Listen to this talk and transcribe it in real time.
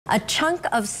A chunk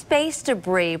of space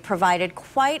debris provided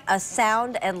quite a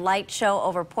sound and light show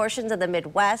over portions of the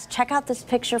Midwest. Check out this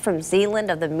picture from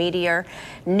Zealand of the meteor.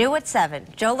 New at 7,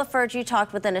 Joe LaFurgey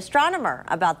talked with an astronomer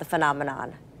about the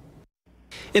phenomenon.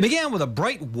 It began with a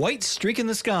bright white streak in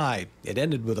the sky. It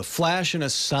ended with a flash and a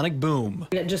sonic boom.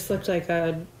 It just looked like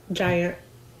a giant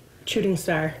shooting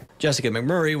star. Jessica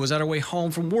McMurray was on her way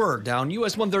home from work down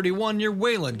US 131 near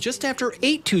Wayland just after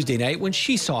 8 Tuesday night when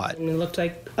she saw it. And it looked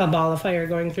like a ball of fire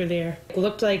going through the air. It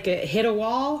looked like it hit a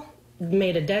wall,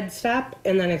 made a dead stop,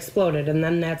 and then exploded. And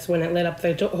then that's when it lit up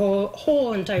the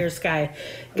whole entire sky.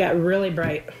 It got really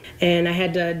bright. And I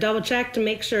had to double check to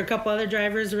make sure a couple other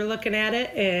drivers were looking at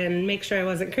it and make sure I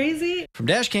wasn't crazy. From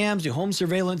dash cams to home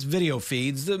surveillance video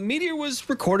feeds, the meteor was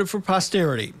recorded for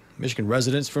posterity. Michigan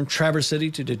residents from Traverse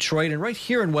City to Detroit and right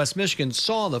here in West Michigan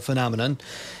saw the phenomenon.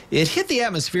 It hit the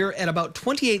atmosphere at about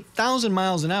 28,000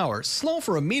 miles an hour, slow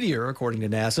for a meteor, according to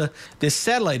NASA. This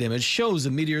satellite image shows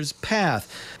the meteor's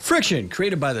path. Friction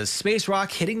created by the space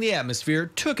rock hitting the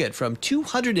atmosphere took it from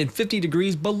 250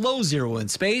 degrees below zero in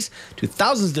space to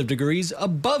thousands of degrees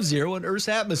above zero in Earth's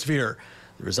atmosphere.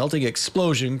 The resulting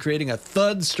explosion creating a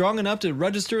thud strong enough to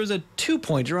register as a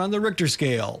 2-pointer on the Richter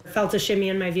scale. I felt a shimmy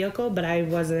in my vehicle, but I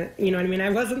wasn't, you know what I mean?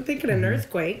 I wasn't thinking an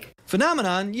earthquake.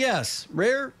 Phenomenon, yes.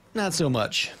 Rare, not so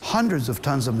much. Hundreds of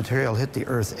tons of material hit the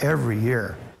Earth every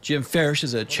year. Jim Farish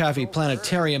is a Chaffee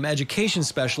Planetarium education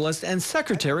specialist and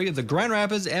secretary of the Grand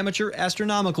Rapids Amateur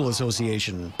Astronomical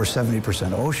Association. We're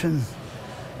 70% ocean.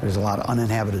 There's a lot of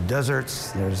uninhabited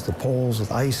deserts. There's the poles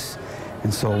with ice.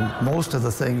 And so most of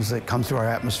the things that come through our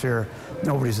atmosphere,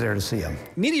 nobody's there to see them.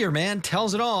 Meteor Man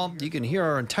tells it all. You can hear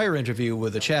our entire interview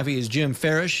with the Chaffee's Jim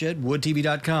Farish at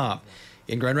woodtv.com.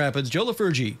 In Grand Rapids, Joe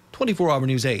LaFurgey, 24 Hour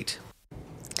News 8.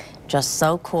 Just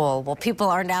so cool. Well, people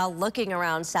are now looking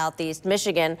around southeast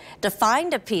Michigan to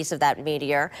find a piece of that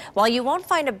meteor. While you won't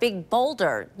find a big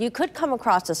boulder, you could come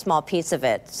across a small piece of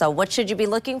it. So what should you be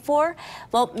looking for?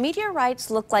 Well,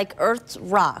 meteorites look like Earth's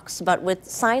rocks, but with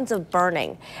signs of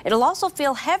burning. It'll also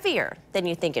feel heavier than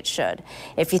you think it should.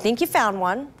 If you think you found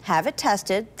one, have it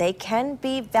tested. They can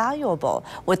be valuable,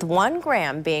 with 1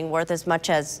 gram being worth as much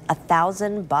as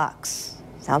 $1,000.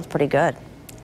 Sounds pretty good.